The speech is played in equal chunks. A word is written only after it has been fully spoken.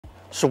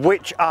So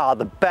which are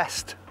the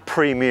best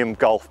premium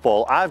golf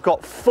ball? I've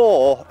got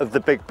 4 of the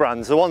big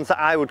brands, the ones that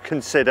I would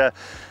consider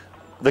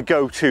the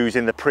go-tos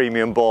in the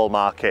premium ball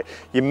market.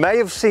 You may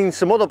have seen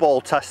some other ball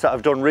tests that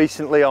I've done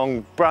recently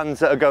on brands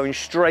that are going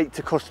straight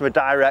to customer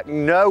direct,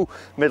 no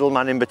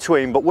middleman in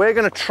between, but we're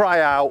going to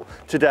try out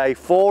today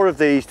 4 of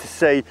these to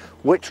see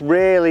which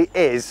really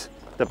is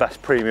the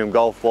best premium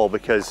golf ball,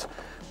 because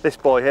this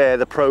boy here,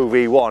 the Pro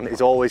V1, is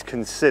always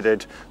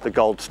considered the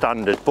gold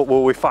standard. But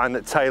will we find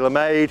that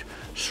TaylorMade,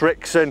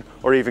 Srixon,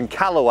 or even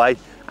Callaway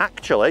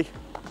actually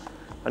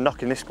are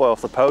knocking this boy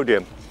off the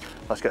podium?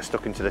 Let's get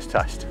stuck into this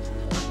test.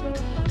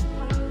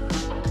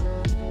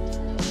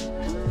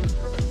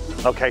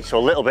 Okay, so a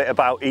little bit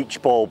about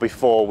each ball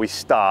before we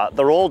start.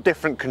 They're all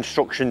different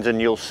constructions and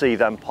you'll see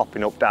them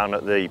popping up down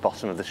at the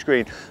bottom of the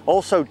screen.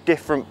 Also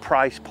different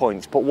price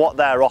points, but what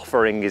they're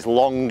offering is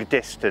long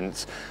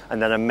distance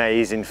and then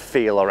amazing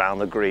feel around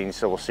the green.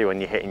 So we'll see when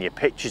you're hitting your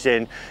pitches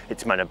in,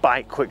 it's meant to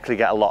bite quickly,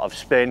 get a lot of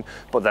spin,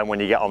 but then when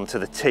you get onto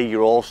the tee,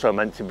 you're also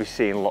meant to be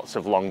seeing lots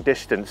of long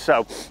distance.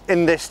 So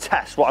in this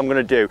test, what I'm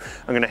gonna do,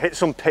 I'm gonna hit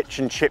some pitch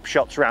and chip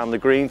shots around the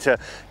green to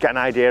get an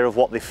idea of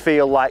what they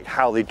feel like,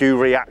 how they do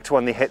react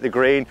when they hit the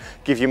green,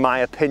 give you my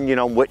opinion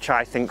on which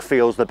I think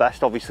feels the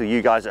best. Obviously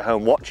you guys at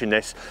home watching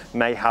this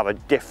may have a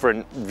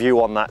different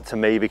view on that to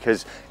me,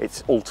 because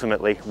it's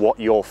ultimately what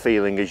you're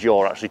feeling as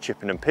you're actually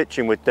chipping and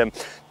pitching with them.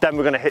 Then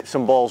we're going to hit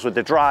some balls with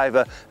the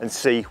driver and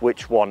see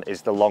which one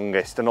is the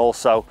longest, and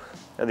also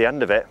at the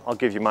end of it I'll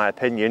give you my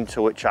opinion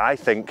to which I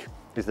think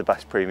is the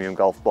best premium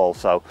golf ball.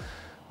 So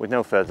with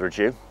no further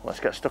ado,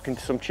 let's get stuck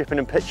into some chipping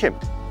and pitching.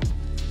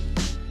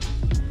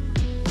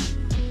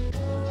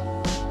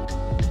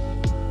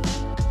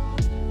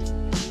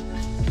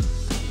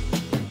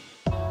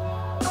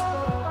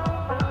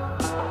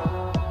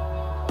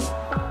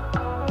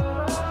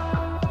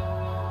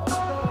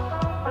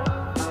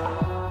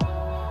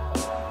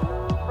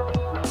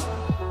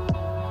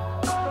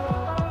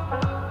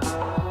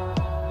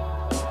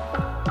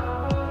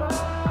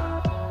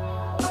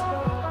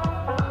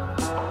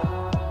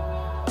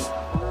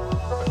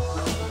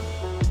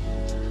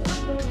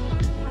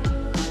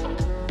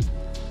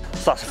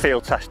 So that's a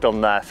field test done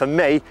there. For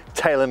me,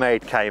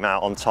 TaylorMade came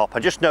out on top.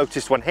 I just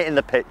noticed when hitting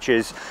the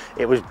pitches,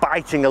 it was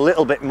biting a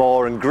little bit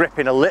more and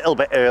gripping a little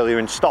bit earlier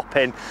and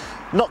stopping.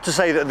 Not to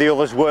say that the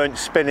others weren't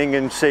spinning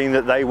and seeing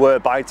that they were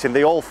biting,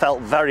 they all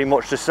felt very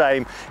much the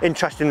same.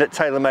 Interesting that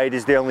TaylorMade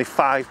is the only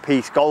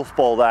 5-piece golf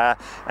ball there,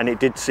 and it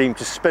did seem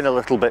to spin a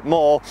little bit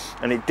more,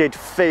 and it did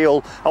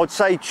feel, I would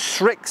say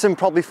Srixon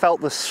probably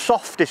felt the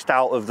softest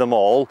out of them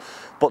all,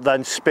 but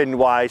then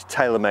spin-wise,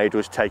 TaylorMade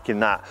was taking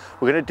that.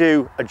 We're gonna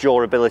do a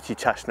durability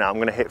test now. I'm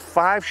gonna hit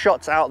 5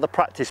 shots out of the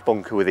practice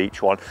bunker with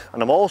each one,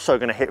 and I'm also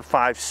gonna hit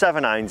 5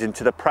 7-irons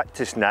into the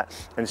practice net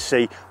and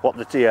see what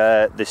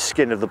the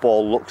skin of the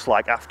ball looks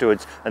like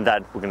afterwards, and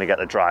then we're gonna get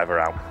the driver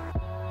out.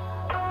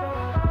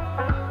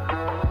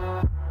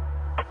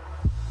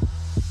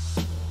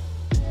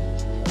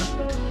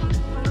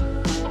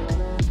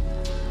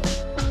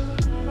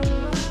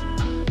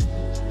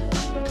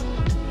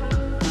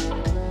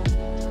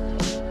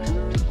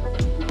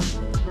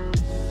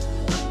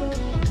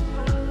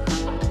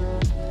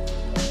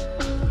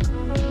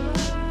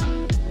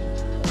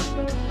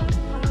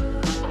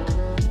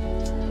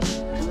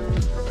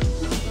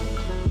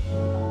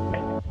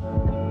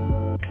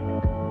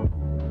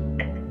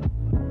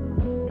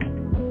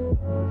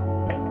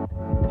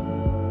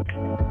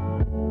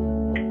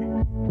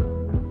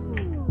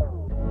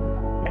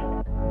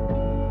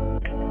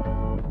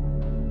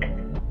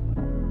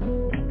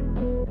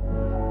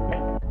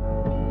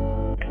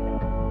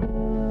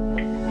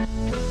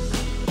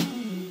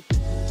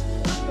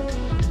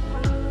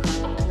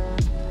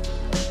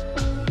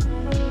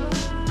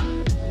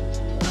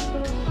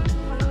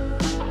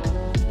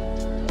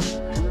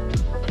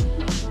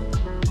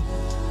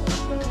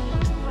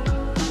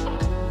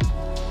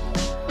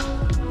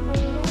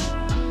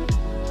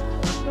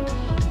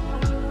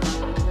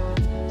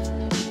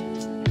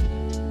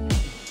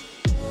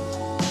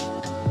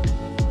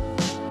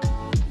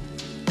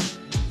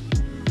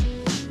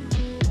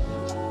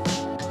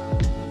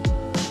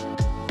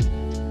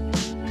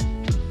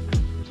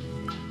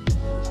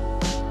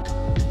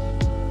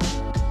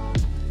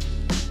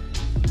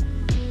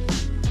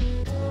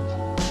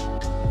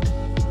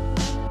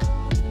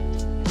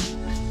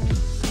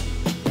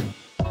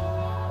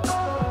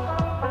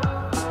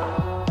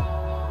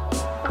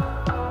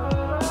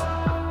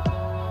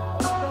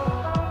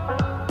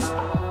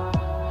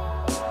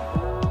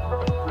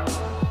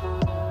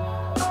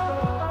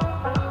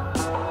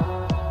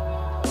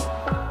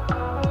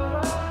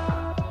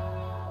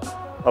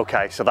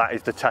 Okay, so that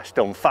is the test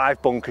done.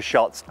 5 bunker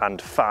shots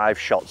and 5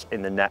 shots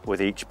in the net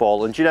with each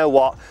ball. And do you know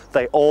what?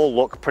 They all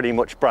look pretty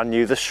much brand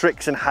new. The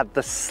Srixon had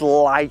the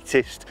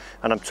slightest,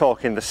 and I'm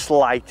talking the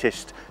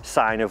slightest,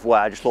 sign of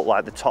wear. Just looked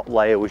like the top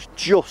layer was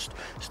just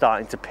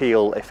starting to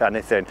peel, if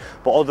anything.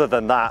 But other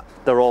than that,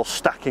 they're all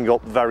stacking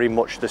up very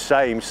much the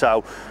same.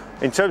 So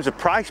In terms of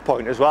price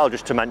point as well,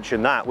 just to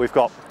mention that, we've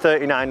got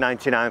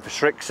 $39.99 for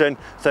Srixon,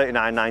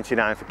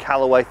 $39.99 for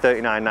Callaway,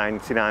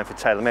 $39.99 for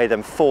TaylorMade,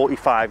 and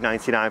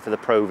 $45.99 for the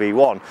Pro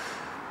V1.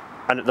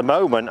 And at the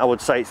moment, I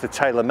would say it's the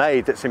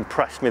TaylorMade that's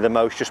impressed me the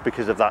most, just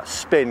because of that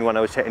spin when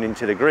I was hitting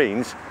into the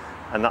greens,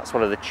 and that's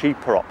one of the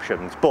cheaper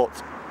options. But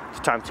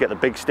it's time to get the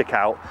big stick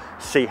out,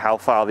 see how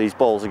far these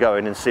balls are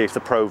going, and see if the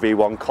Pro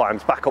V1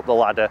 climbs back up the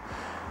ladder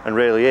and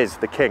really is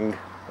the king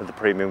of the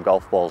premium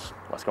golf balls.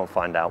 Let's go and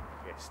find out.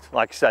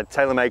 Like I said,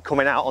 TaylorMade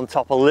coming out on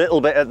top a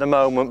little bit at the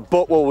moment,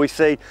 but will we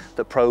see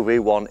that Pro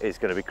V1 is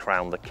going to be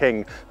crowned the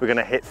king? We're going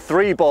to hit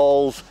 3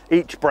 balls,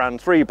 each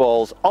brand 3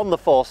 balls, on the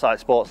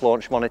Foresight Sports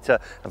launch monitor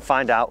and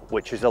find out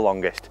which is the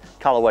longest.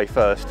 Callaway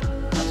first,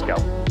 let's go.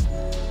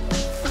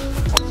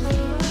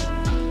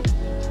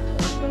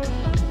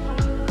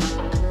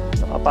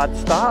 Not a bad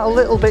start, a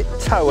little bit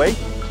toey.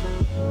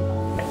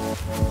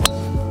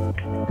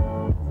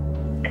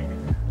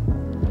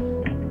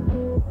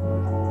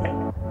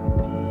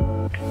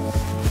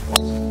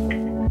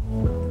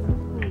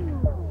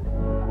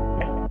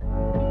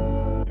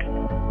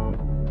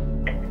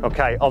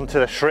 Okay, onto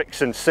the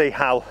Srixon, see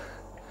how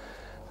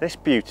this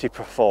beauty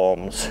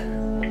performs.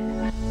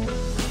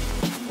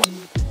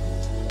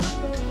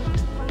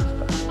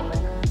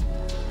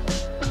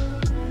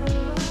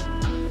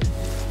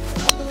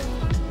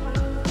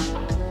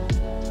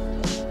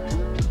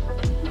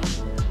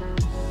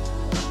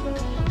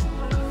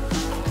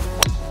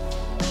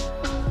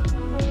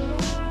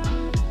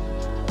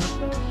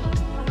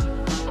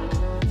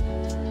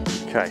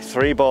 Okay,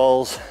 3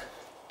 balls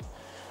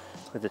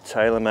with the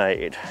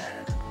TaylorMade.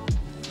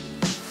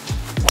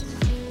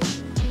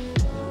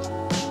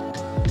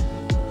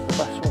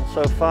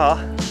 So far.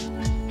 And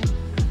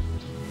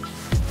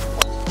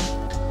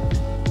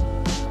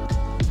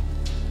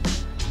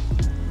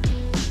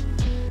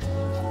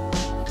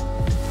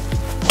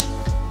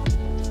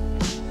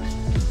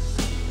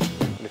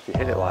if you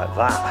hit it like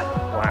that,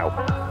 wow.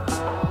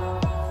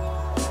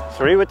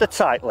 3 with the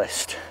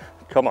Titleist.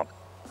 Come on.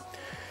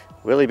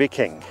 Will he be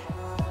king?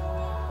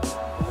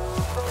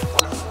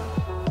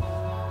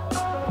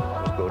 That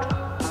was good.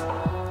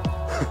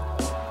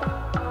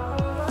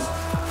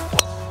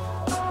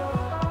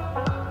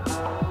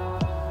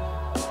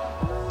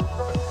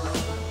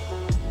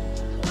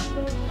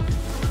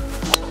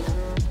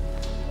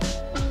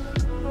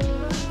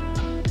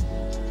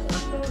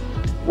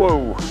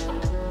 Whoa.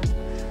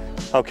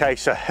 Okay,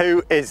 so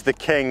who is the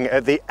king?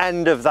 At the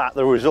end of that,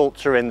 the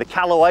results are in. The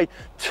Callaway,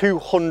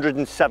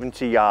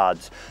 270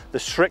 yards. The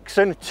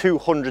Srixon,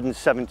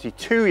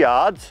 272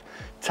 yards.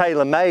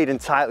 TaylorMade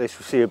and Titleist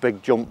will see a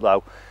big jump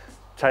though.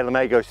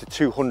 TaylorMade goes to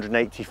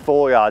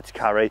 284 yards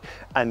carry,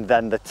 and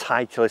then the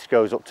Titleist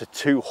goes up to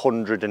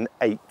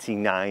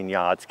 289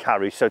 yards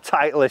carry. So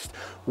Titleist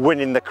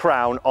winning the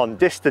crown on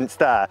distance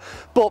there.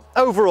 But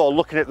overall,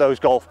 looking at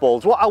those golf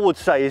balls, what I would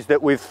say is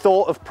that we've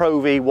thought of Pro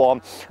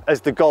V1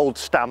 as the gold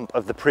stamp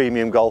of the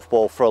premium golf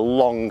ball for a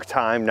long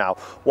time now.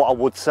 What I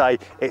would say,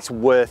 it's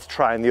worth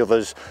trying the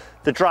others.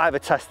 The driver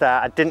test there,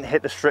 I didn't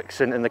hit the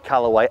Srixon and the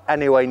Callaway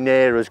anywhere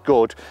near as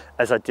good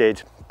as I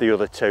did the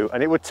other 2,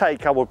 and it would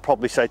take, I would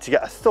probably say, to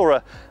get a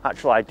thorough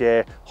actual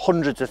idea,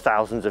 hundreds of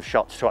thousands of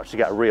shots to actually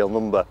get a real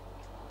number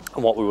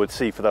and what we would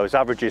see for those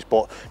averages.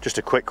 But just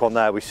a quick one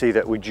there, we see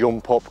that we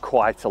jump up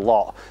quite a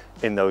lot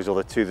in those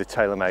other 2, the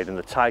TaylorMade and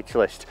the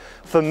Titleist.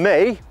 For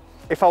me,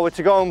 if I were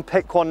to go and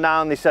pick one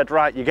now and they said,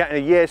 right, you're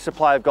getting a year's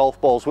supply of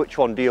golf balls, which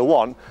one do you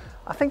want?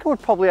 I think I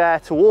would probably err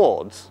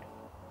towards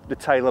the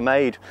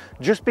TaylorMade,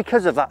 just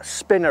because of that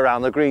spin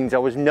around the greens. I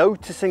was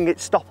noticing it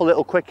stop a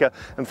little quicker,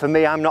 and for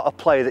me, I'm not a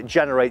player that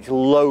generates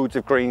loads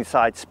of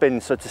greenside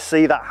spins, so to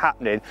see that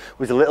happening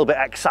was a little bit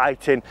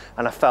exciting,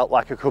 and I felt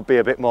like I could be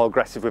a bit more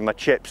aggressive with my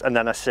chips. And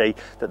then I see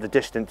that the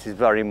distance is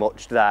very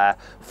much there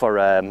for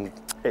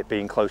it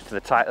being close to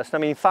the Titleist. I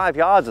mean, 5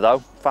 yards though,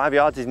 5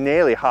 yards is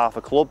nearly half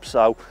a club,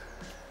 so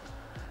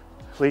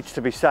needs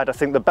to be said. I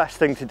think the best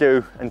thing to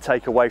do and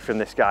take away from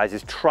this, guys,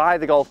 is try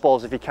the golf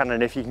balls if you can,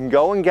 and if you can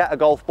go and get a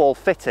golf ball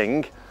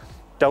fitting,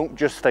 don't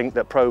just think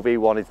that Pro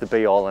V1 is the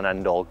be all and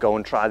end all. Go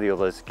and try the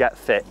others, get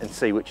fit and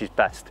see which is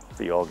best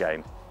for your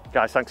game.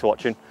 Guys, thanks for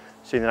watching.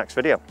 See you in the next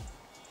video.